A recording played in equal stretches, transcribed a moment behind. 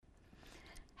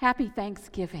Happy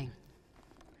Thanksgiving.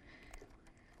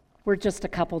 We're just a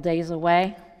couple days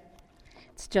away.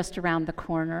 It's just around the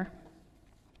corner.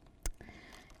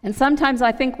 And sometimes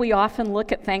I think we often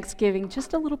look at Thanksgiving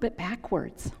just a little bit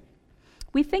backwards.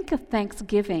 We think of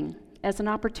Thanksgiving as an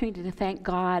opportunity to thank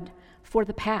God for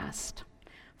the past,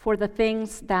 for the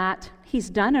things that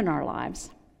He's done in our lives.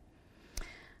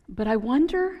 But I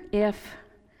wonder if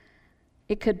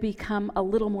it could become a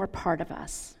little more part of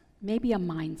us, maybe a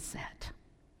mindset.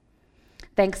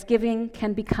 Thanksgiving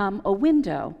can become a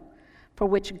window for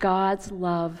which God's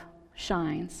love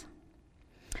shines.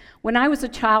 When I was a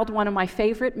child, one of my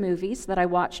favorite movies that I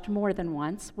watched more than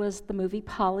once was the movie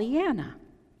Pollyanna.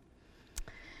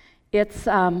 It's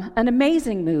an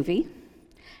amazing movie,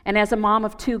 and as a mom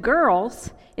of two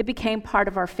girls, it became part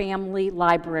of our family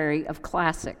library of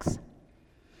classics.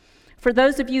 For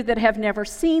those of you that have never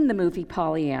seen the movie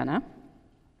Pollyanna,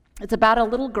 it's about a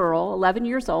little girl, 11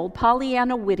 years old,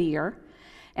 Pollyanna Whittier,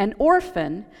 an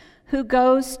orphan who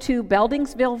goes to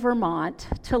Beldingsville, Vermont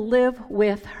to live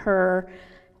with her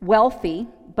wealthy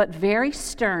but very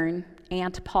stern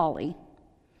Aunt Polly.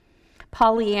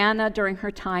 Pollyanna, during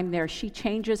her time there, she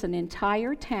changes an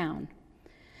entire town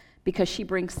because she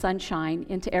brings sunshine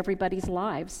into everybody's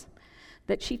lives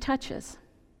that she touches.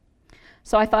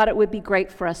 So I thought it would be great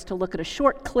for us to look at a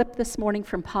short clip this morning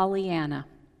from Pollyanna.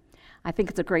 I think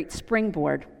it's a great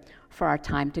springboard for our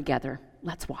time together.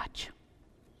 Let's watch.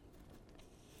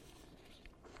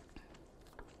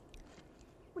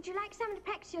 Would you like someone to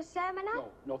practice your sermon on?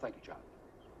 No, thank you,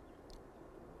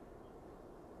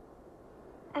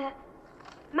 child.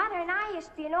 Mother and I used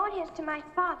to be an audience to my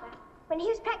father when he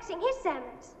was practicing his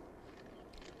sermons.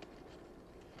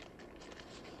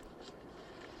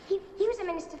 He was a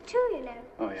minister too, you know.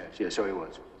 Oh, yes, so he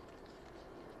was.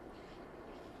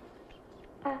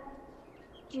 Do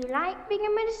you like being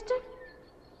a minister?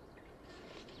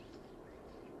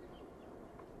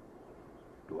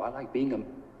 Do I like being a...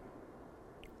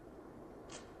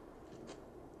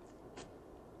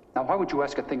 Now, why would you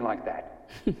ask a thing like that?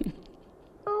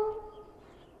 Oh,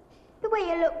 the way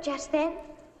you looked just then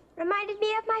reminded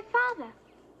me of my father.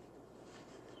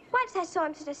 Once I saw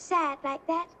him sort of sad like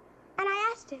that, and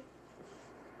I asked him.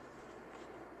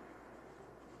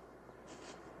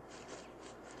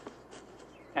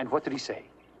 And what did he say?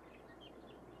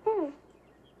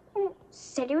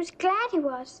 Said he was glad he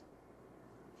was.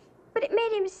 But it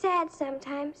made him sad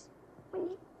sometimes, when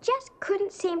he just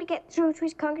couldn't seem to get through to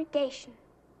his congregation.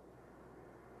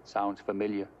 Sounds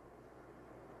familiar.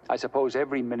 I suppose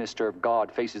every minister of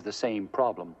God faces the same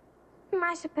problem.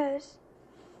 I suppose.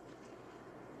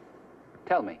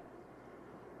 Tell me,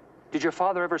 did your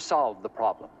father ever solve the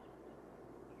problem?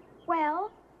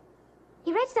 Well,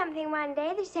 he read something one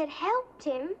day that said helped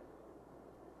him.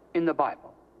 In the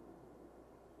Bible?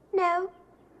 No,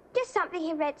 just something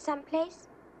he read someplace.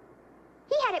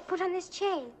 He had it put on this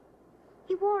chain.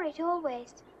 He wore it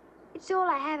always. It's all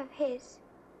I have of his.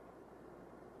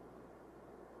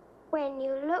 When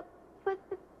you look for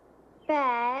the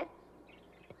bad...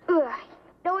 Ugh,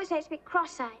 it always makes me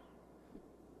cross-eyed.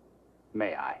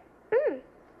 May I?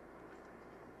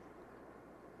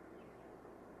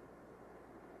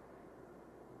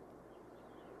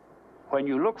 When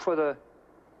you look for the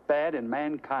bad in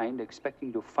mankind,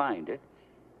 expecting to find it,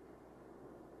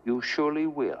 you surely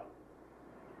will.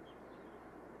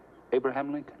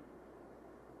 Abraham Lincoln.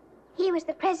 He was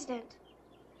the president.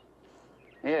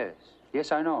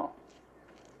 Yes, I know.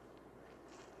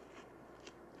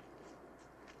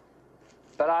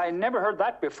 But I never heard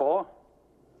that before.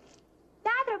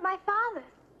 Neither of my father.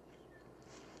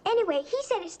 Anyway, he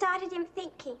said it started him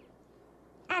thinking.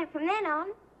 And from then on,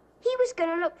 he was going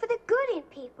to look for the good in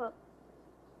people.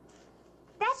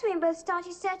 That's when we both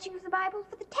started searching for the Bible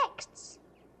for the texts.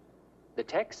 The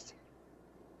text?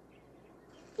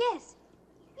 Yes,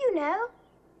 you know.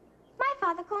 My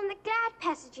father called them the glad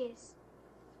passages.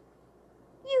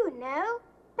 You know,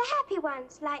 the happy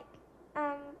ones, like,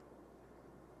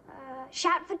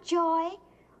 shout for joy,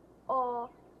 or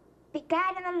be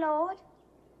glad in the Lord.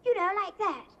 You know, like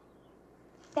that.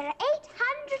 There are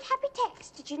 800 happy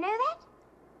texts. Did you know that?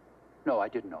 No, I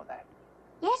didn't know that.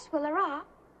 Yes, well, there are.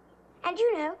 And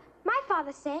you know, my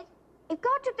father said, if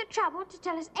God took the trouble to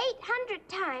tell us 800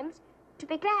 times to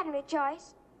be glad and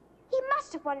rejoice, he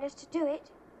must have wanted us to do it.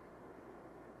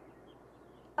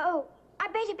 Oh, I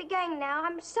better be going now.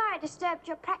 I'm sorry I disturbed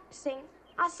your practicing.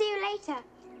 I'll see you later.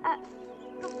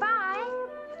 Goodbye.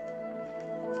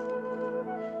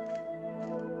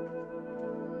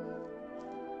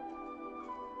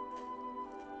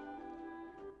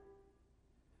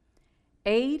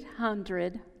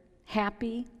 "800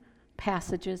 happy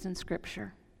passages in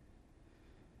Scripture.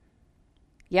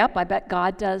 Yep, I bet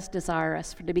God does desire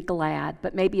us to be glad,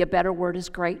 but maybe a better word is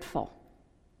grateful.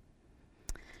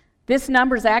 This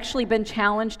number's actually been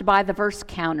challenged by the verse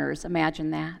counters.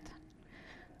 Imagine that.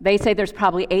 They say there's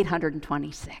probably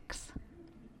 826.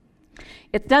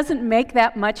 It doesn't make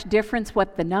that much difference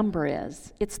what the number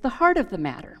is. It's the heart of the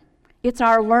matter. It's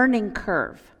our learning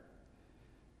curve.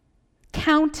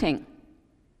 Counting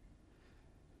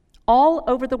all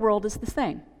over the world is the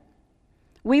same.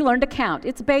 We learn to count.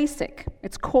 It's basic.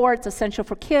 It's core. It's essential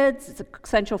for kids. It's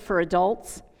essential for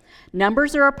adults.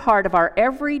 Numbers are a part of our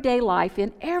everyday life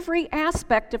in every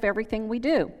aspect of everything we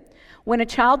do. When a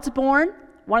child's born,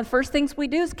 one of the first things we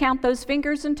do is count those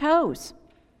fingers and toes.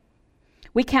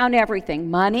 We count everything: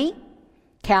 money,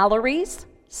 calories,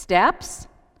 steps,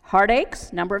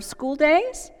 heartaches, number of school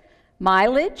days,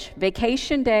 mileage,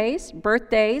 vacation days,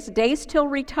 birthdays, days till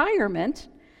retirement,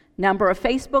 number of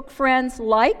Facebook friends,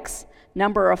 likes,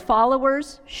 number of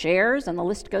followers, shares, and the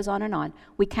list goes on and on.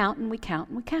 We count and we count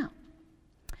and we count.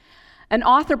 An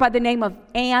author by the name of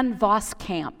Ann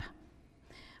Voskamp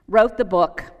wrote the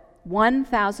book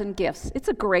 1,000 Gifts. It's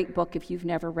a great book if you've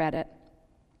never read it.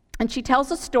 And she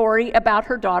tells a story about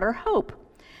her daughter Hope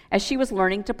as she was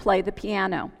learning to play the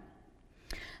piano.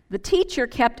 The teacher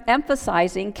kept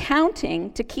emphasizing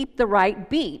counting to keep the right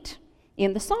beat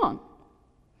in the song.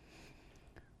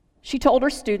 She told her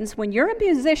students, when you're a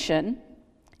musician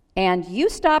and you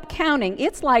stop counting,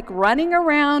 it's like running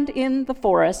around in the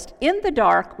forest in the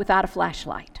dark without a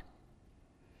flashlight.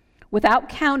 Without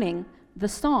counting, the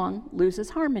song loses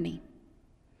harmony.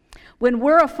 When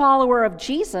we're a follower of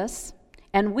Jesus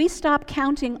and we stop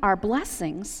counting our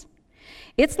blessings,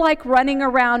 it's like running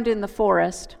around in the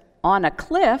forest on a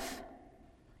cliff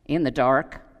in the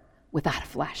dark without a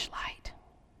flashlight.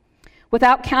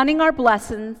 Without counting our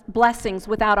blessings,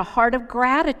 without a heart of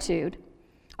gratitude,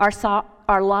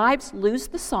 our lives lose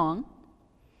the song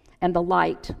and the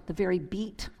light, the very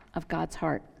beat of God's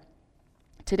heart.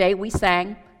 Today we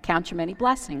sang, "Count Your Many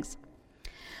Blessings."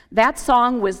 That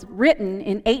song was written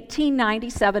in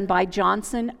 1897 by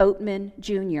Johnson Oatman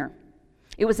Jr.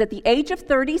 It was at the age of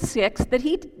 36 that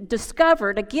he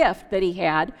discovered a gift that he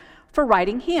had for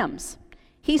writing hymns.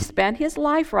 He spent his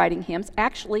life writing hymns.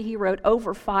 Actually, he wrote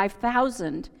over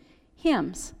 5,000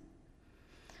 hymns.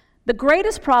 The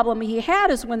greatest problem he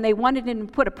had is when they wanted him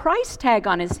to put a price tag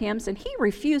on his hymns, and he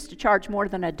refused to charge more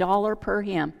than $1 per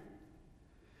hymn.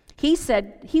 He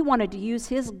said he wanted to use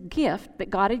his gift that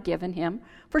God had given him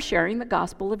for sharing the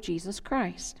gospel of Jesus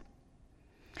Christ.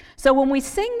 So when we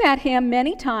sing that hymn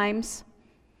many times,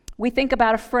 we think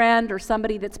about a friend or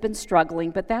somebody that's been struggling,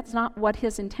 but that's not what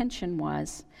his intention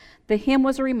was. The hymn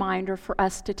was a reminder for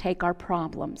us to take our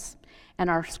problems and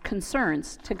our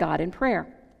concerns to God in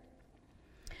prayer.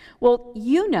 Well,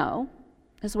 you know,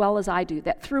 as well as I do,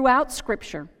 that throughout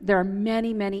Scripture, there are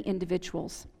many, many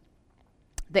individuals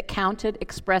that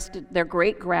expressed their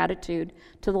great gratitude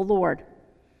to the Lord.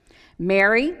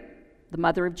 Mary, the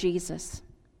mother of Jesus,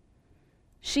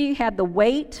 she had the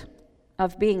weight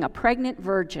of being a pregnant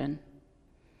virgin,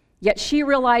 yet she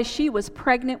realized she was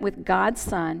pregnant with God's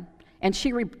Son, and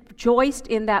she rejoiced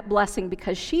in that blessing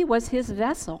because she was his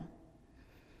vessel.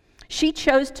 She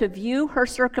chose to view her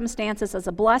circumstances as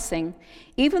a blessing,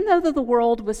 even though the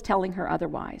world was telling her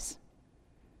otherwise.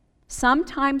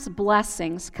 Sometimes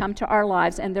blessings come to our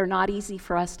lives and they're not easy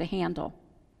for us to handle,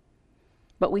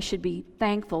 but we should be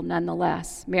thankful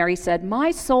nonetheless. Mary said,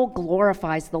 "My soul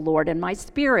glorifies the Lord, and my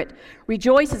spirit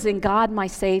rejoices in God my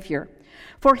Savior,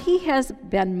 for he has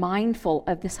been mindful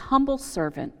of this humble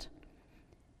servant."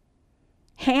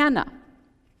 Hannah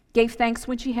gave thanks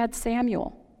when she had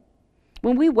Samuel.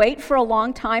 When we wait for a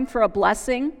long time for a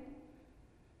blessing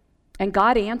and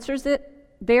God answers it,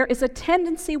 there is a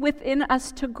tendency within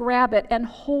us to grab it and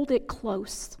hold it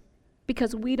close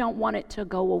because we don't want it to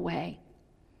go away.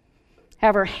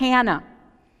 However, Hannah,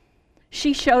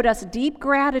 she showed us deep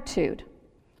gratitude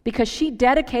because she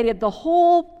dedicated the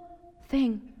whole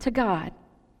thing to God.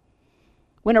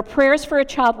 When her prayers for a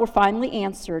child were finally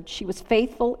answered, she was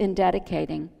faithful in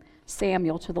dedicating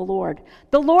Samuel to the Lord.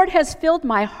 "The Lord has filled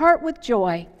my heart with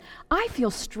joy. I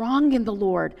feel strong in the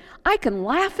Lord. I can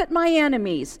laugh at my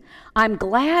enemies. I'm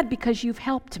glad because you've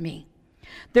helped me.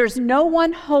 There's no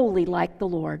one holy like the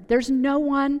Lord. There's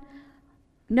no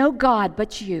God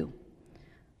but you.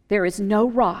 There is no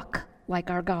rock like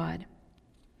our God."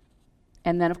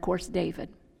 And then, of course, David.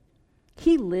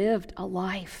 He lived a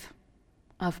life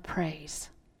of praise.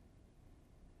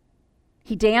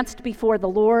 He danced before the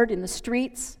Lord in the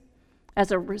streets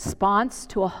as a response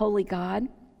to a holy God.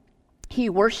 He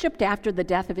worshiped after the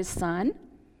death of his son.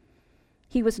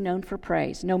 He was known for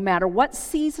praise. No matter what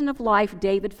season of life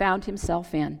David found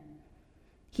himself in,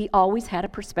 he always had a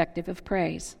perspective of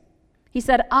praise. He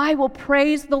said, I will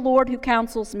praise the Lord who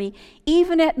counsels me.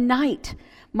 Even at night,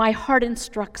 my heart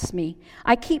instructs me.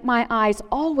 I keep my eyes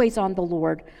always on the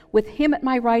Lord. With him at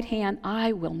my right hand,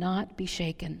 I will not be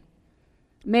shaken.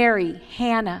 Mary,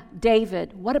 Hannah,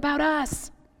 David, what about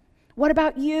us? What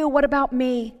about you? What about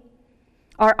me?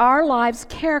 Are our lives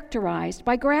characterized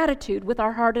by gratitude with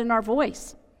our heart and our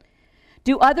voice?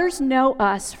 Do others know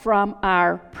us from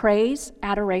our praise,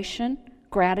 adoration,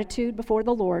 gratitude before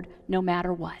the Lord, no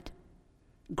matter what?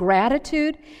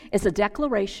 Gratitude is a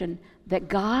declaration that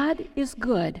God is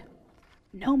good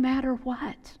no matter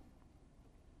what.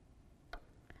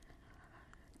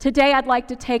 Today, I'd like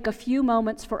to take a few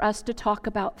moments for us to talk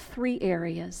about 3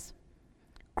 areas: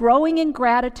 growing in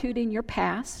gratitude in your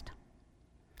past,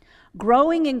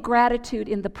 growing in gratitude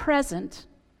in the present,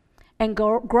 and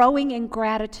growing in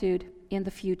gratitude in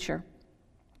the future.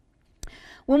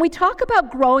 When we talk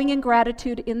about growing in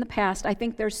gratitude in the past, I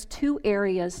think there's 2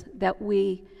 areas that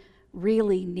we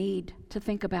really need to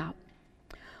think about.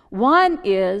 One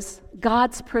is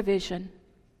God's provision.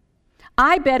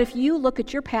 I bet if you look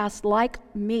at your past like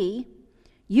me,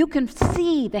 you can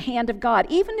see the hand of God.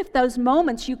 Even if those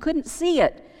moments you couldn't see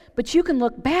it, but you can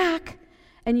look back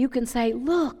and you can say,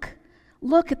 look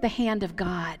at the hand of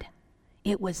God.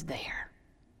 It was there.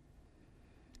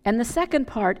 And the second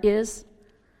part is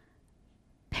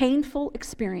painful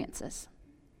experiences.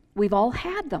 We've all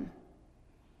had them.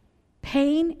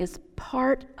 Pain is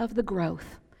part of the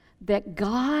growth that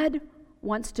God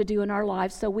wants to do in our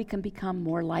lives so we can become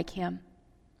more like him.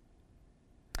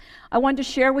 I wanted to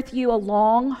share with you a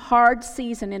long, hard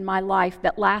season in my life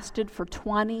that lasted for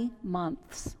 20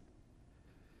 months.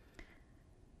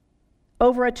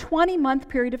 Over a 20-month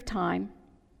period of time,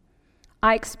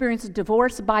 I experienced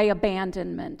divorce by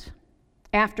abandonment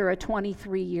after a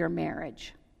 23-year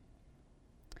marriage.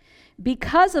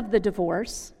 Because of the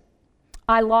divorce,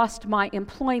 I lost my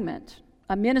employment,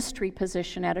 a ministry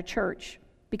position at a church,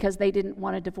 because they didn't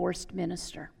want a divorced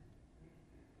minister.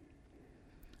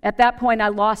 At that point, I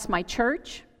lost my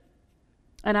church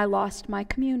and I lost my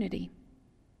community.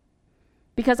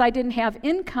 Because I didn't have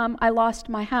income, I lost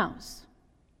my house.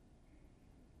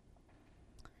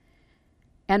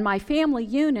 And my family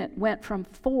unit went from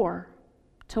 4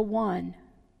 to 1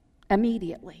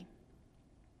 immediately.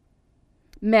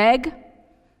 Meg,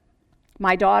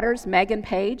 my daughters, Meg and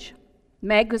Paige.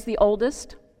 Meg was the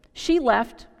oldest. She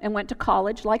left and went to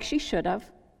college like she should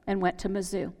have and went to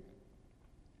Mizzou.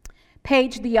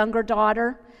 Paige, the younger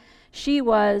daughter, she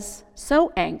was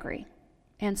so angry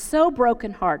and so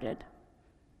brokenhearted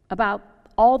about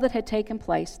all that had taken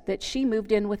place that she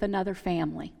moved in with another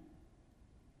family.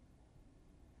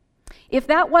 If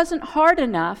that wasn't hard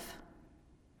enough,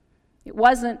 it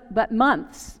wasn't but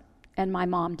months, and my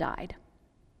mom died.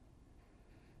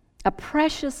 A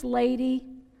precious lady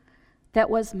that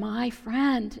was my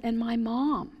friend and my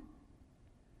mom.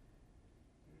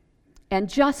 And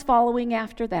just following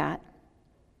after that,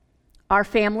 our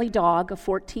family dog of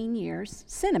 14 years,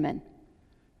 Cinnamon,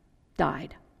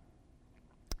 died.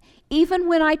 Even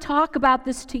when I talk about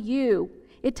this to you,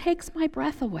 it takes my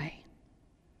breath away.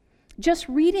 Just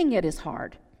reading it is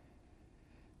hard.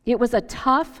 It was a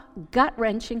tough,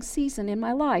 gut-wrenching season in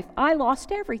my life. I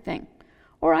lost everything,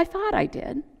 or I thought I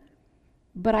did.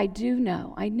 But I do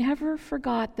know, I never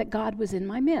forgot that God was in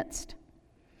my midst.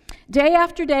 Day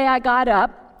after day, I got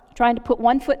up, trying to put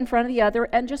one foot in front of the other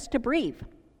and just to breathe.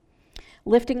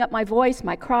 Lifting up my voice,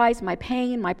 my cries, my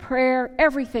pain, my prayer,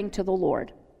 everything to the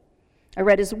Lord. I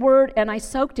read his word and I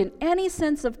soaked in any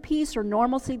sense of peace or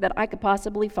normalcy that I could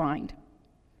possibly find.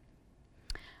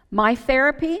 My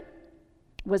therapy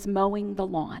was mowing the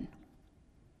lawn.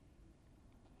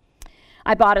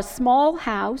 I bought a small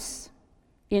house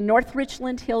in North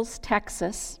Richland Hills,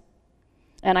 Texas,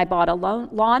 and I bought a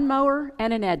lawnmower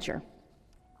and an edger.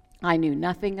 I knew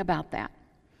nothing about that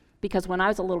because when I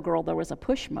was a little girl, there was a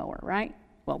push mower, right?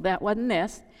 Well, that wasn't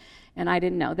this, and I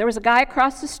didn't know. There was a guy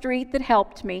across the street that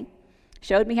helped me,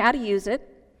 showed me how to use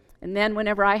it, and then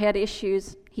whenever I had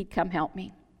issues, he'd come help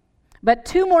me. But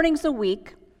 2 mornings a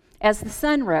week, as the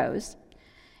sun rose,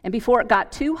 and before it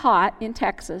got too hot in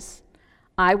Texas,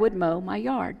 I would mow my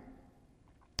yard.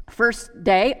 First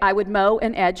day, I would mow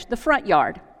and edge the front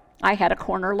yard. I had a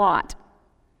corner lot.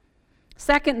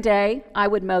 Second day, I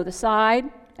would mow the side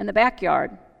and the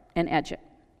backyard and edge it.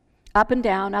 Up and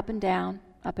down, up and down,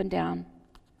 up and down,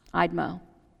 I'd mow.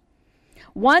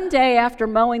 One day after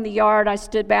mowing the yard, I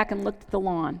stood back and looked at the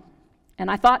lawn. And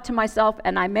I thought to myself,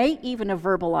 and I may even have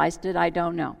verbalized it, I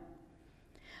don't know.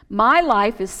 My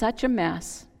life is such a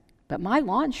mess, but my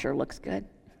lawn sure looks good.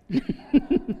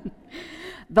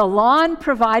 The lawn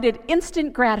provided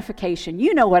instant gratification.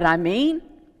 You know what I mean.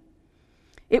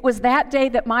 It was that day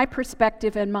that my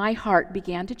perspective and my heart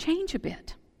began to change a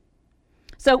bit.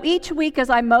 So each week as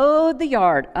I mowed the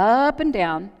yard, up and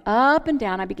down,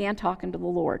 I began talking to the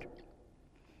Lord.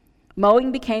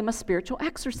 Mowing became a spiritual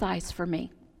exercise for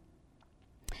me.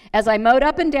 As I mowed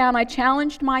up and down, I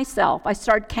challenged myself. I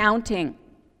started counting,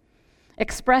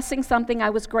 expressing something I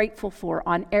was grateful for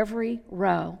on every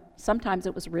row. Sometimes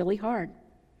it was really hard.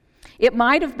 It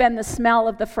might have been the smell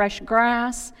of the fresh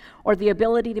grass, or the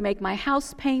ability to make my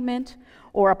house payment,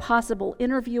 or a possible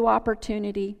interview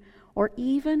opportunity, or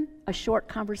even a short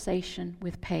conversation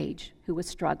with Paige, who was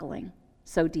struggling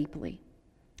so deeply.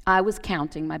 I was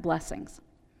counting my blessings.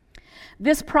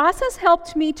 This process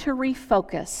helped me to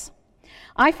refocus.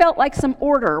 I felt like some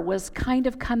order was kind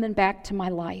of coming back to my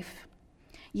life.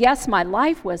 Yes, my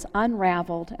life was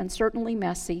unraveled and certainly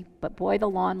messy, but boy, the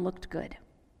lawn looked good.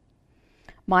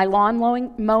 My lawn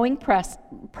mowing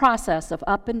process of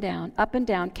up and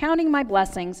down, counting my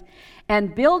blessings,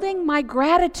 and building my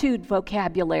gratitude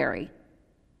vocabulary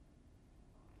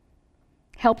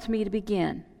helped me to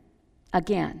begin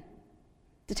again,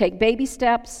 to take baby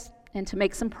steps and to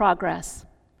make some progress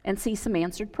and see some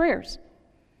answered prayers.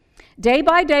 Day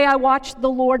by day, I watched the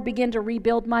Lord begin to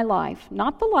rebuild my life,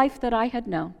 not the life that I had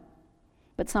known,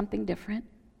 but something different.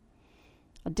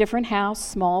 A different house,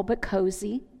 small but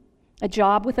cozy, a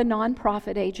job with a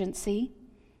nonprofit agency,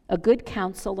 a good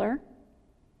counselor,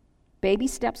 baby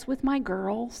steps with my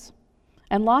girls,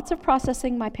 and lots of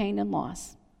processing my pain and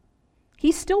loss.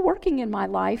 He's still working in my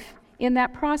life in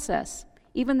that process.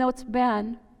 Even though it's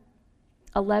been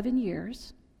 11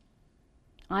 years,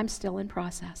 I'm still in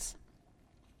process.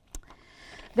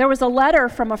 There was a letter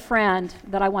from a friend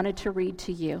that I wanted to read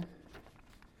to you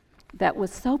that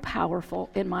was so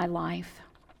powerful in my life.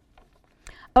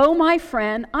 Oh, my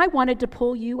friend, I wanted to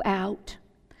pull you out.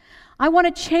 I want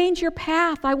to change your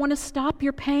path. I want to stop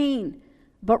your pain.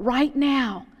 But right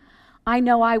now, I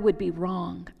know I would be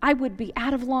wrong. I would be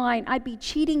out of line. I'd be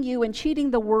cheating you and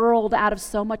cheating the world out of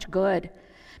so much good.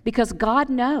 Because God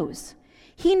knows.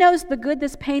 He knows the good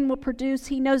this pain will produce.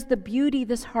 He knows the beauty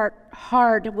this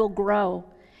heart will grow.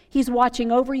 He's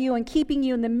watching over you and keeping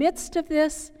you in the midst of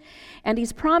this, and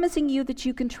He's promising you that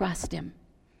you can trust Him.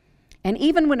 And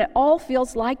even when it all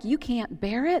feels like you can't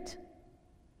bear it,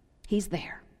 He's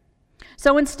there.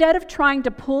 So instead of trying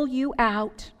to pull you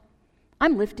out,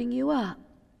 I'm lifting you up.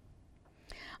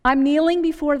 I'm kneeling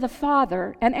before the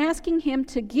Father and asking Him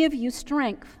to give you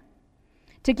strength,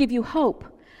 to give you hope.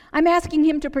 I'm asking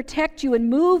Him to protect you and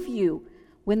move you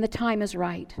when the time is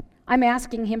right. I'm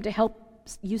asking Him to help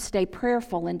you stay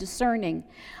prayerful and discerning.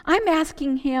 I'm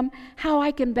asking Him how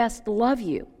I can best love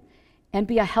you and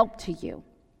be a help to you.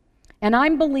 And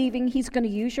I'm believing He's going to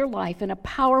use your life in a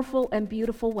powerful and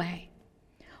beautiful way.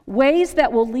 Ways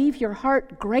that will leave your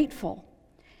heart grateful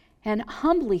and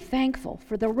humbly thankful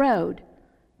for the road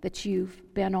that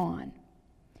you've been on.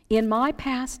 In my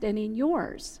past and in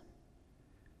yours.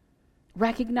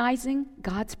 Recognizing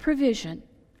God's provision.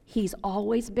 He's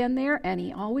always been there and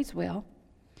He always will.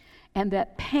 And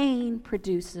that pain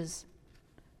produces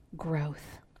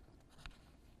growth.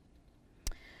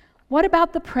 What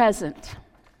about the present?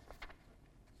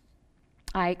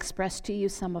 I expressed to you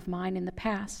some of mine in the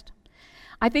past.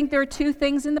 I think there are two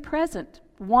things in the present.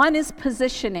 One is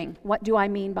positioning. What do I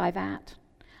mean by that?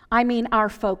 I mean our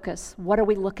focus. What are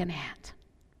we looking at?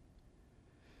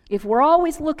 If we're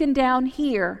always looking down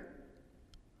here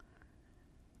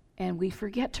and we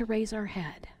forget to raise our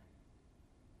head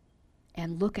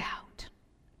and look out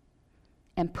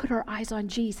and put our eyes on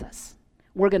Jesus,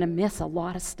 we're going to miss a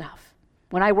lot of stuff.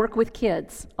 When I work with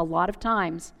kids, a lot of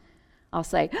times I'll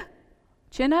say,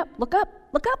 chin up, look up,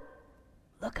 look up,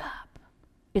 look up.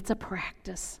 It's a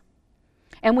practice.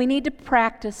 And we need to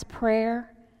practice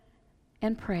prayer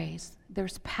and praise.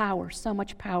 There's power, so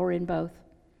much power in both.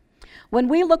 When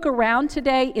we look around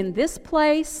today in this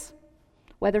place,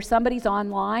 whether somebody's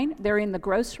online, they're in the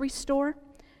grocery store,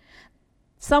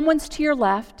 someone's to your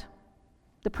left,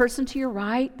 the person to your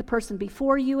right, the person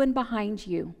before you and behind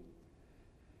you.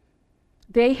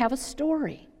 They have a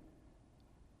story.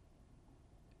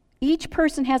 Each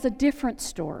person has a different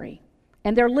story,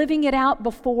 and they're living it out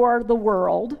before the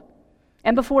world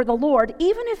and before the Lord.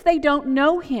 Even if they don't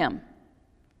know Him,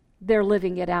 they're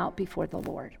living it out before the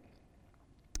Lord.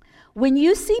 When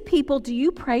you see people, do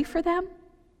you pray for them?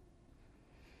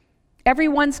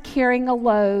 Everyone's carrying a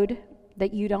load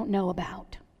that you don't know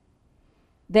about.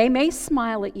 They may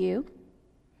smile at you,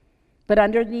 but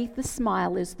underneath the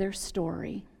smile is their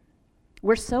story.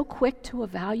 We're so quick to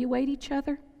evaluate each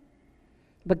other,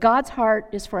 but God's heart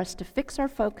is for us to fix our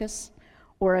focus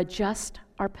or adjust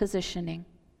our positioning.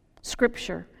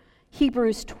 Scripture,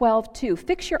 Hebrews 12:2.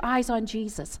 Fix your eyes on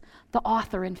Jesus, the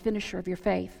author and finisher of your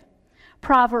faith.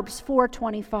 Proverbs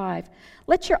 4:25.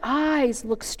 Let your eyes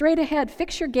look straight ahead.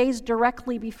 Fix your gaze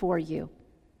directly before you.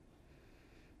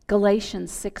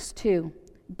 Galatians 6:2.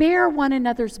 Bear one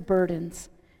another's burdens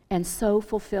and so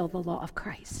fulfill the law of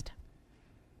Christ.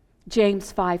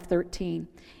 James 5:13.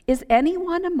 Is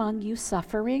anyone among you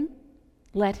suffering?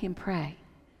 Let him pray.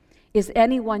 Is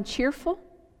anyone cheerful?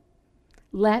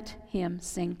 Let him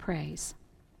sing praise.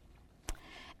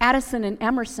 Addison and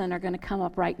Emerson are going to come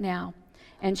up right now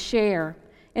and share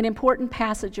an important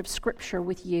passage of Scripture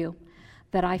with you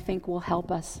that I think will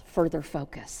help us further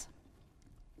focus.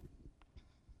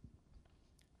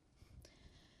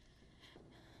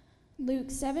 Luke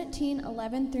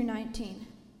 17:11-19.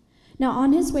 Now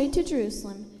on his way to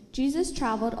Jerusalem, Jesus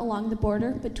traveled along the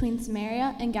border between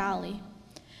Samaria and Galilee.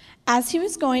 As he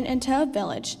was going into a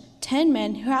village, 10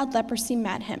 men who had leprosy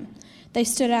met him. They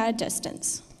stood at a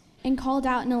distance and called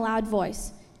out in a loud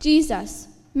voice, Jesus,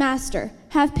 Master,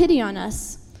 have pity on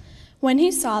us. When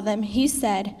he saw them, he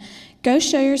said, Go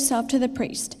show yourself to the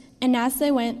priest. And as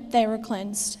they went, they were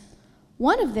cleansed.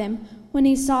 One of them, when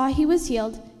he saw he was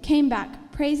healed, came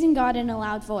back, praising God in a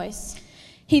loud voice.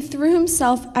 He threw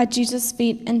himself at Jesus'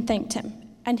 feet and thanked him,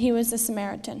 and he was a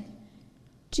Samaritan.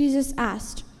 Jesus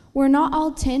asked, Were not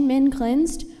all 10 men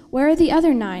cleansed? Where are the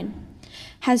other 9?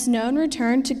 Has no one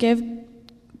returned to give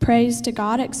praise to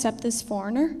God except this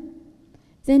foreigner?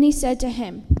 Then he said to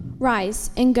him,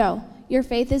 Rise and go. Your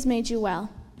faith has made you well.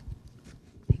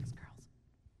 Thanks,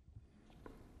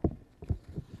 girls.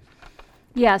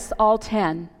 Yes, all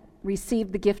 10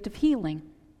 received the gift of healing,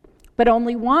 but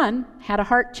only one had a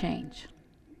heart change.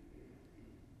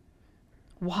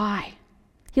 Why?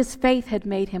 His faith had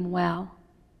made him well.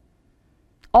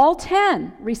 All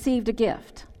 10 received a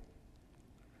gift,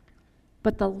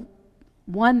 but the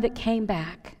one that came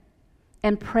back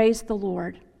and praised the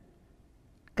Lord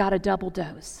got a double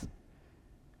dose.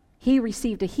 He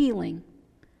received a healing,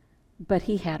 but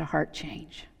he had a heart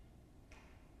change.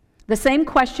 The same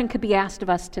question could be asked of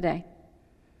us today.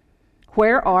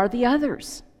 Where are the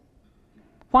others?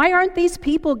 Why aren't these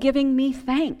people giving me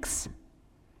thanks?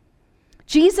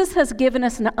 Jesus has given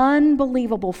us an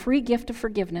unbelievable free gift of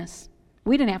forgiveness.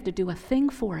 We didn't have to do a thing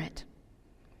for it.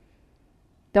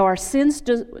 Though our sins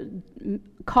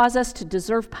cause us to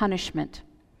deserve punishment,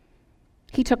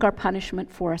 he took our punishment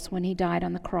for us when he died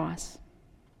on the cross.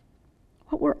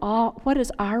 What is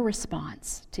our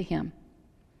response to him?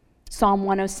 Psalm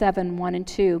 107, 1 and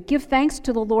 2. Give thanks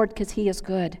to the Lord because he is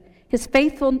good. His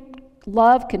faithful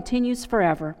love continues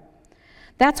forever.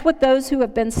 That's what those who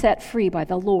have been set free by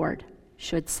the Lord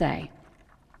should say.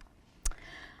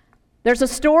 There's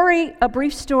a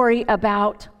brief story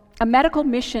about a medical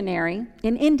missionary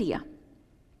in India.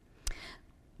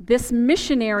 This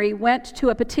missionary went to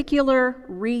a particular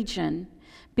region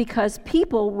because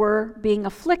people were being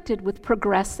afflicted with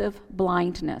progressive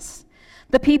blindness.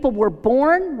 The people were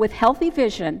born with healthy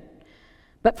vision,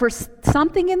 but for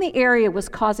something in the area was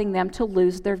causing them to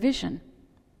lose their vision.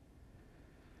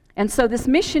 And so this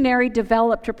missionary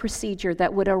developed a procedure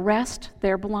that would arrest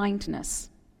their blindness.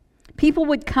 People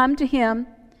would come to him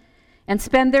and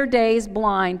spend their days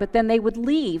blind, but then they would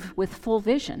leave with full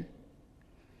vision.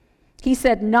 He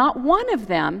said not one of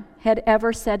them had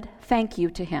ever said thank you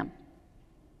to him.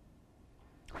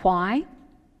 Why?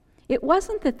 It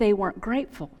wasn't that they weren't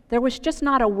grateful. There was just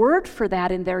not a word for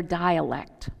that in their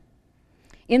dialect.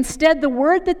 Instead, the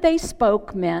word that they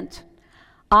spoke meant,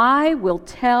 I will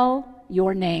tell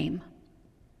your name.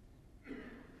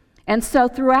 And so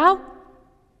throughout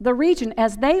the region,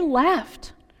 as they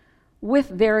left with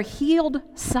their healed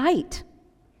sight,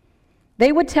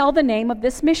 they would tell the name of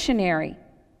this missionary.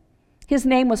 His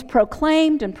name was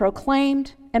proclaimed and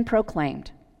proclaimed and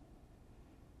proclaimed.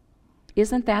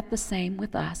 Isn't that the same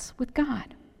with us, with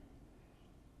God?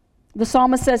 The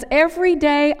psalmist says, every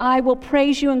day I will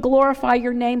praise you and glorify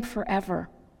your name forever.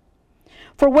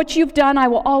 For what you've done, I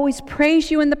will always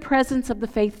praise you in the presence of the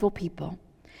faithful people.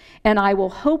 And I will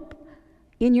hope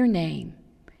in your name,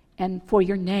 and for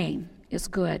your name is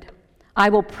good. I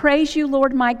will praise you,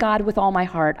 Lord my God, with all my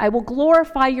heart. I will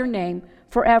glorify your name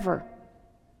forever.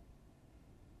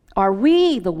 Are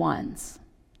we the ones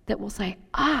that will say,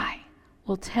 I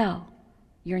will tell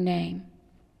your name?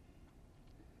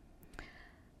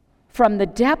 From the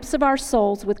depths of our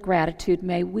souls with gratitude,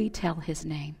 may we tell his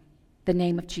name, the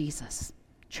name of Jesus.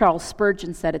 Charles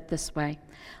Spurgeon said it this way,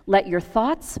 let your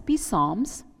thoughts be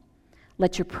psalms,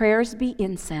 let your prayers be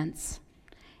incense,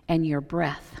 and your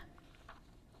breath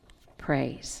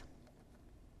praise.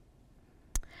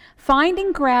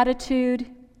 Finding gratitude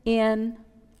in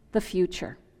the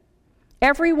future.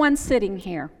 Everyone sitting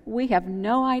here, we have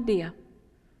no idea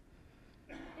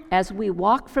as we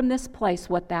walk from this place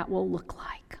what that will look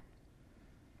like.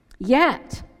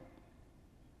 Yet,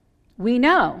 we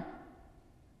know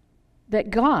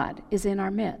that God is in our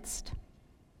midst.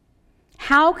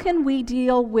 How can we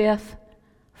deal with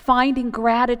finding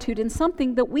gratitude in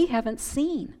something that we haven't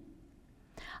seen?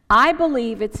 I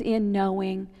believe it's in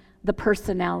knowing the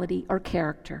personality or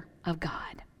character of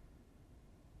God.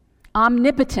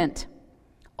 Omnipotent,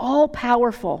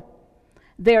 all-powerful.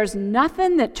 There's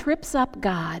nothing that trips up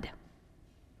God.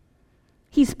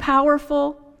 He's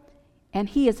powerful and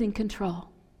He is in control.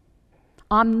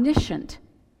 Omniscient.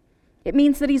 It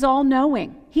means that He's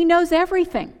all-knowing. He knows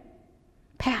everything.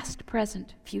 Past,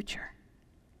 present, future.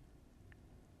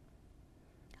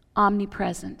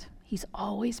 Omnipresent. He's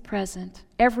always present,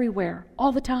 everywhere,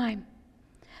 all the time.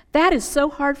 That is so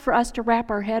hard for us to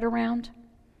wrap our head around.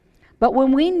 But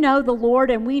when we know the Lord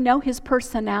and we know His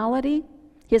personality,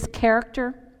 His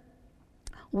character,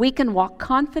 we can walk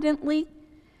confidently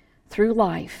through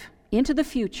life into the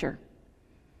future,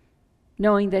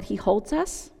 knowing that He holds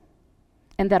us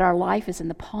and that our life is in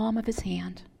the palm of His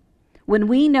hand. When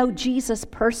we know Jesus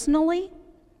personally,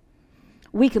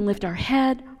 we can lift our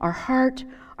head, our heart,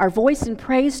 our voice in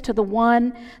praise to the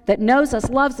one that knows us,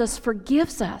 loves us,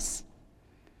 forgives us,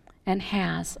 and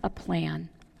has a plan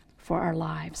for our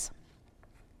lives.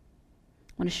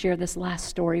 I want to share this last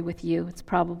story with you. It's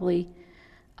probably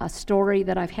a story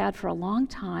that I've had for a long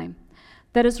time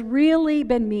that has really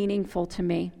been meaningful to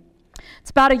me.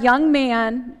 It's about a young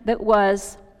man that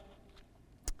was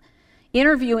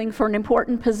interviewing for an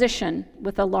important position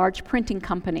with a large printing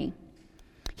company.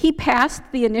 He passed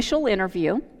the initial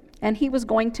interview, and he was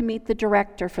going to meet the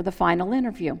director for the final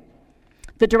interview.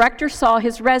 The director saw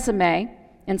his resume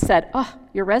and said, "Oh,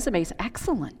 your resume is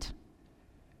excellent."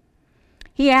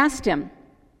 He asked him,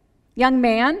 "Young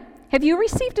man, have you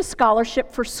received a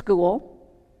scholarship for school?"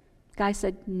 The guy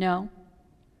said, "No."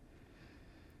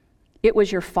 "It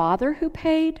was your father who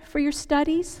paid for your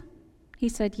studies?" He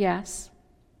said, "Yes."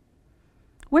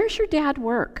 "Where's your dad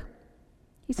work?"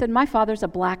 He said, "My father's a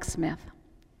blacksmith."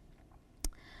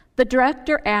 The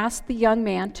director asked the young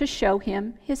man to show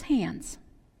him his hands.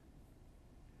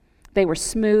 They were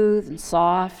smooth and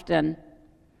soft and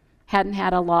hadn't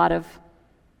had a lot of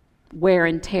wear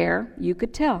and tear, you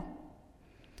could tell.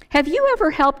 "Have you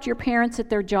ever helped your parents at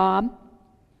their job?"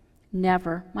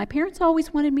 "Never. My parents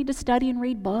always wanted me to study and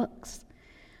read books.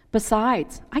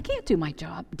 Besides, I can't do my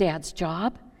Dad's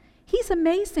job. He's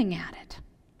amazing at it."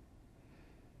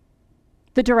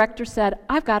 The director said,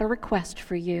 "I've got a request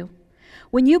for you.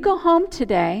 When you go home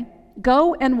today,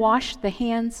 go and wash the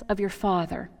hands of your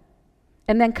father,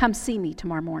 and then come see me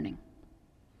tomorrow morning."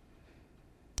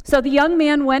 So the young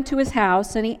man went to his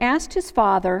house, and he asked his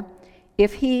father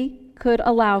if he could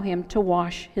allow him to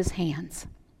wash his hands.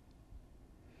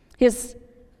 His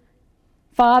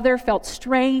father felt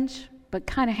strange, but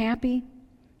kind of happy,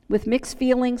 with mixed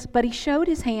feelings, but he showed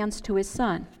his hands to his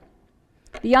son.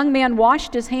 The young man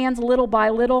washed his hands little by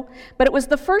little, but it was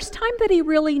the first time that he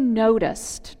really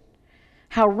noticed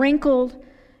how wrinkled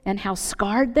and how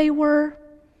scarred they were,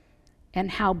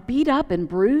 and how beat up and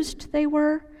bruised they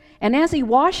were. And as he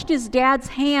washed his dad's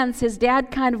hands, his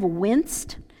dad kind of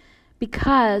winced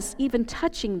because even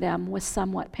touching them was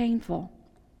somewhat painful.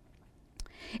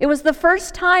 It was the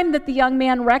first time that the young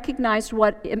man recognized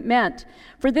what it meant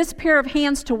for this pair of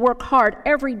hands to work hard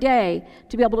every day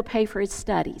to be able to pay for his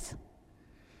studies.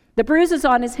 The bruises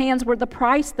on his hands were the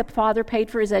price the father paid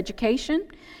for his education,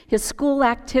 his school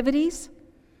activities,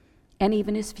 and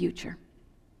even his future.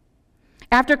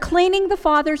 After cleaning the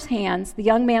father's hands, the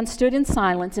young man stood in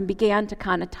silence and began to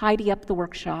kind of tidy up the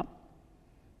workshop.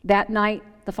 That night,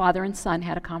 the father and son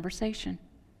had a conversation.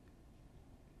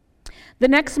 The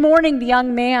next morning, the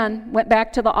young man went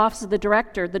back to the office of the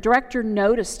director. The director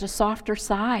noticed a softer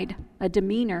side, a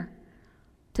demeanor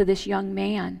to this young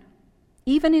man,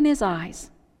 even in his eyes.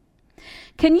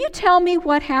 "Can you tell me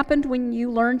what happened when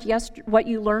you learned what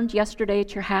you learned yesterday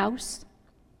at your house?"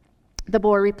 The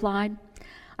boy replied,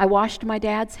 "I washed my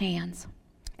dad's hands,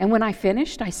 and when I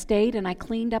finished, I stayed and I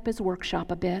cleaned up his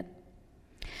workshop a bit.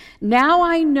 Now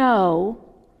I know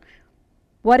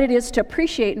what it is to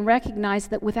appreciate and recognize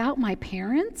that without my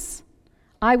parents,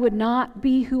 I would not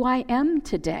be who I am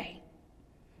today.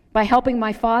 By helping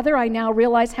my father, I now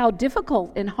realize how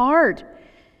difficult and hard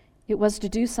it was to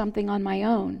do something on my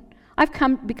own. I've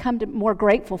become more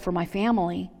grateful for my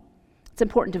family. It's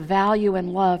important to value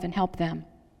and love and help them."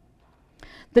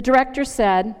 The director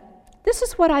said, "This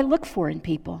is what I look for in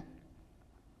people.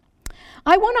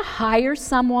 I want to hire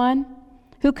someone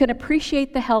who can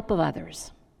appreciate the help of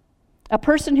others, a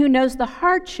person who knows the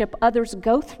hardship others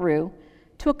go through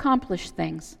to accomplish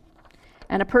things,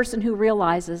 and a person who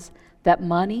realizes that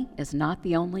money is not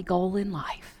the only goal in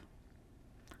life.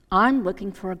 I'm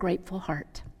looking for a grateful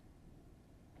heart.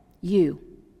 You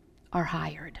are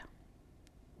hired.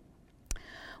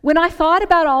 When I thought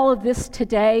about all of this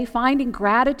today, finding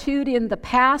gratitude in the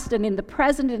past and in the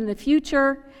present and in the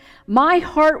future, my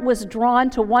heart was drawn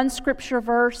to one scripture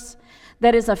verse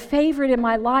that is a favorite in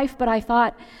my life, but I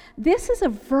thought, this is a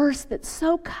verse that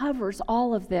so covers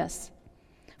all of this.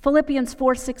 Philippians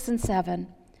 4, 6, and 7.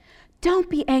 Don't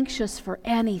be anxious for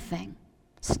anything.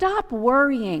 Stop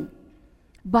worrying,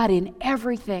 but in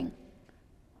everything,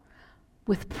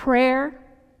 with prayer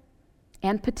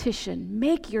and petition,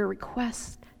 make your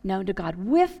requests known to God.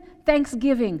 With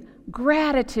thanksgiving,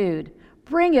 gratitude,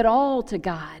 bring it all to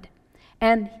God.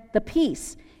 And the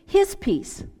peace, His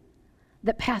peace,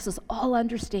 that passes all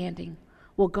understanding,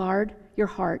 will guard your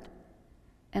heart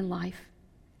and life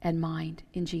and mind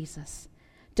in Jesus.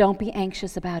 Don't be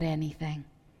anxious about anything,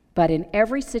 but in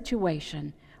every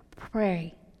situation,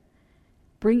 pray.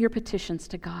 Bring your petitions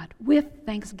to God with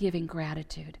thanksgiving,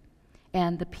 gratitude,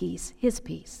 and the peace, His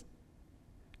peace,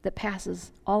 that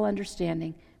passes all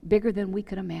understanding, bigger than we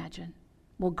could imagine,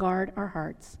 will guard our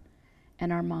hearts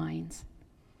and our minds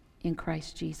in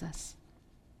Christ Jesus.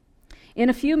 In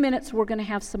a few minutes, we're going to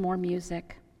have some more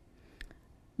music.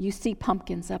 You see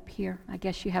pumpkins up here. I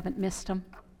guess you haven't missed them.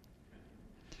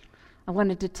 I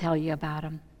wanted to tell you about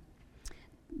them.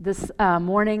 This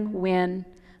morning, when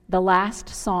the last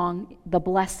song, The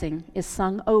Blessing, is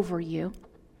sung over you,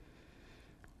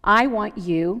 I want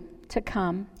you to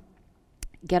come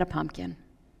get a pumpkin.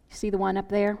 You see the one up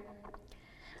there?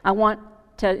 I want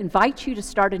to invite you to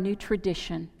start a new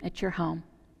tradition at your home.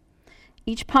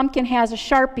 Each pumpkin has a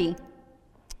Sharpie,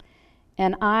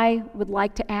 and I would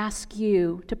like to ask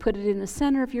you to put it in the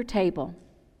center of your table.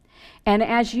 And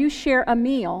as you share a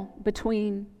meal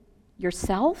between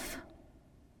yourself,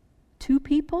 2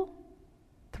 people,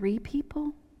 3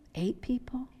 people, 8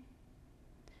 people,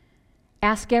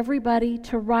 ask everybody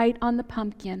to write on the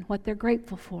pumpkin what they're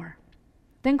grateful for.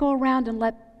 Then go around and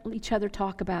let each other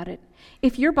talk about it.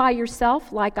 If you're by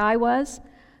yourself, like I was,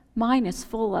 mine is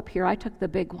full up here. I took the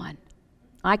big one.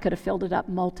 I could have filled it up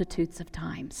multitudes of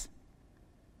times.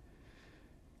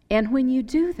 And when you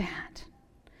do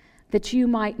that you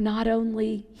might not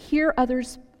only hear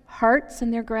others' hearts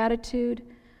and their gratitude,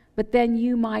 but then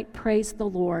you might praise the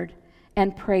Lord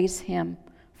and praise Him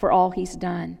for all He's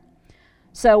done.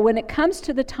 So when it comes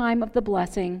to the time of the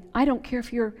blessing, I don't care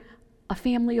if you're a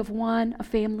family of 1, a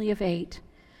family of 8.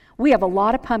 We have a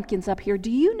lot of pumpkins up here.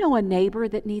 Do you know a neighbor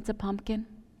that needs a pumpkin?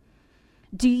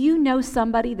 Do you know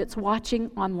somebody that's watching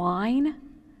online?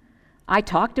 I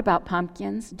talked about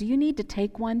pumpkins. Do you need to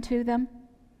take one to them?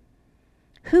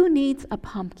 Who needs a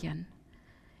pumpkin?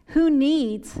 Who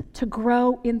needs to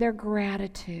grow in their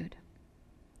gratitude?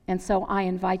 And so I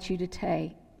invite you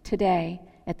today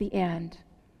at the end,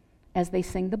 as they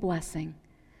sing the blessing,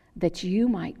 that you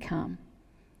might come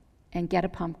and get a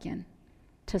pumpkin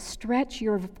to stretch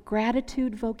your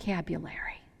gratitude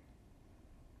vocabulary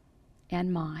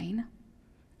and mine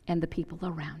and the people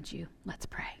around you. Let's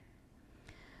pray.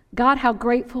 God, how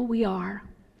grateful we are.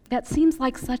 That seems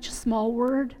like such a small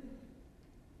word.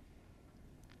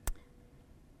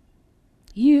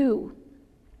 You,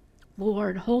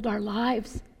 Lord, hold our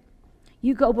lives.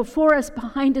 You go before us,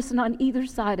 behind us, and on either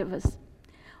side of us.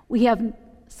 We have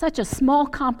such a small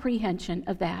comprehension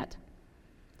of that.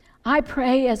 I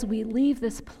pray as we leave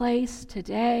this place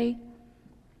today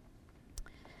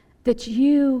that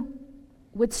you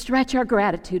would stretch our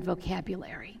gratitude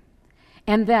vocabulary,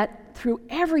 and that through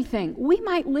everything we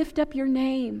might lift up your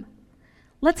name.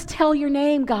 Let's tell your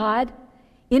name, God,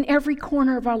 in every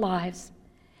corner of our lives.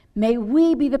 May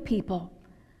we be the people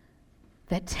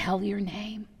that tell your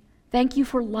name. Thank you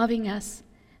for loving us.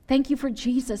 Thank you for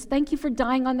Jesus. Thank you for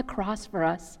dying on the cross for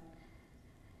us.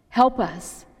 Help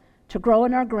us to grow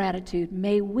in our gratitude.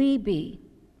 May we be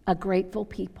a grateful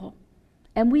people.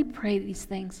 And we pray these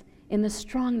things in the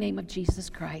strong name of Jesus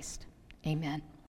Christ. Amen.